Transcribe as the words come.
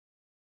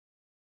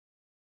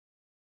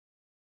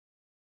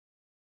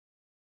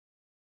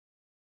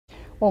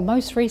Well,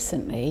 most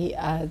recently,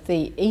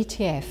 the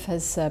ETF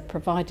has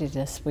provided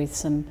us with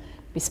some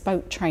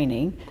bespoke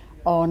training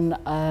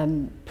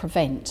on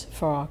Prevent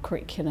for our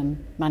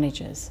curriculum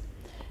managers.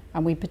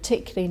 And we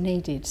particularly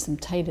needed some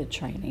tailored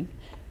training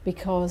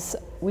because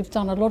we've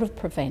done a lot of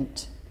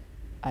Prevent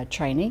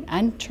training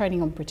and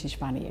training on British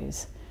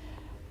values.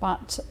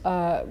 But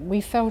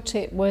we felt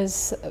it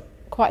was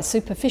quite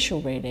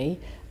superficial really,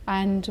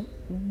 and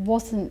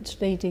wasn't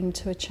leading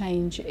to a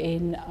change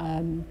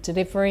in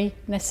delivery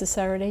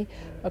necessarily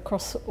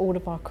across all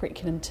of our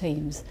curriculum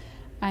teams.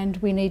 And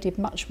we needed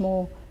much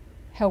more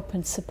help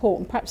and support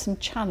and perhaps some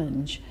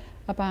challenge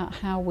about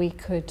how we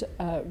could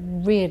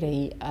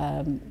really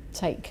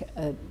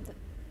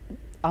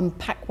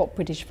unpack what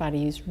British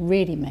values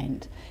really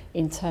meant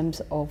in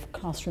terms of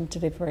classroom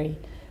delivery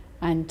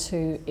and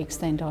to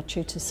extend our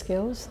tutor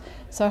skills.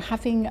 So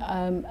having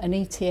an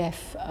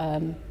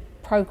ETF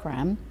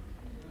programme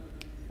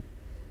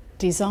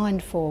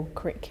designed for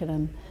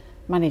curriculum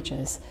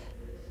managers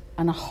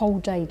and a whole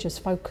day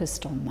just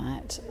focused on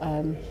that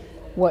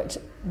worked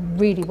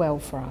really well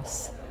for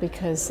us,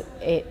 because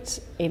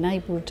it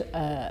enabled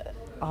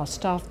our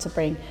staff to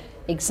bring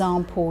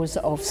examples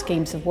of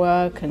schemes of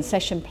work and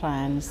session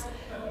plans,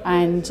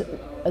 and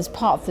as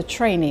part of the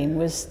training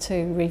was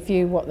to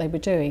review what they were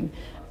doing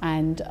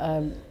and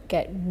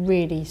get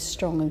really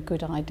strong and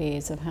good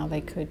ideas of how they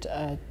could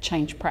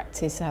change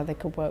practice, how they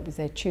could work with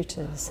their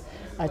tutors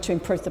to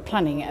improve the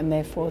planning and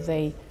therefore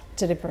the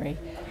delivery.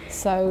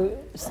 So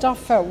staff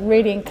felt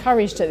really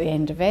encouraged at the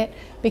end of it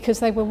because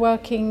they were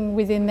working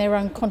within their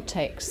own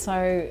context.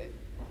 So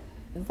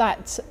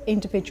that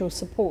individual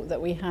support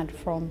that we had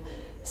from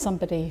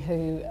somebody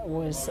who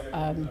was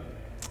an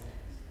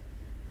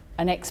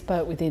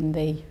expert within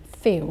the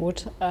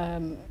field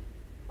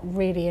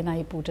really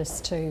enabled us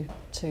to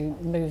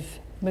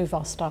move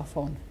our staff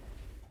on.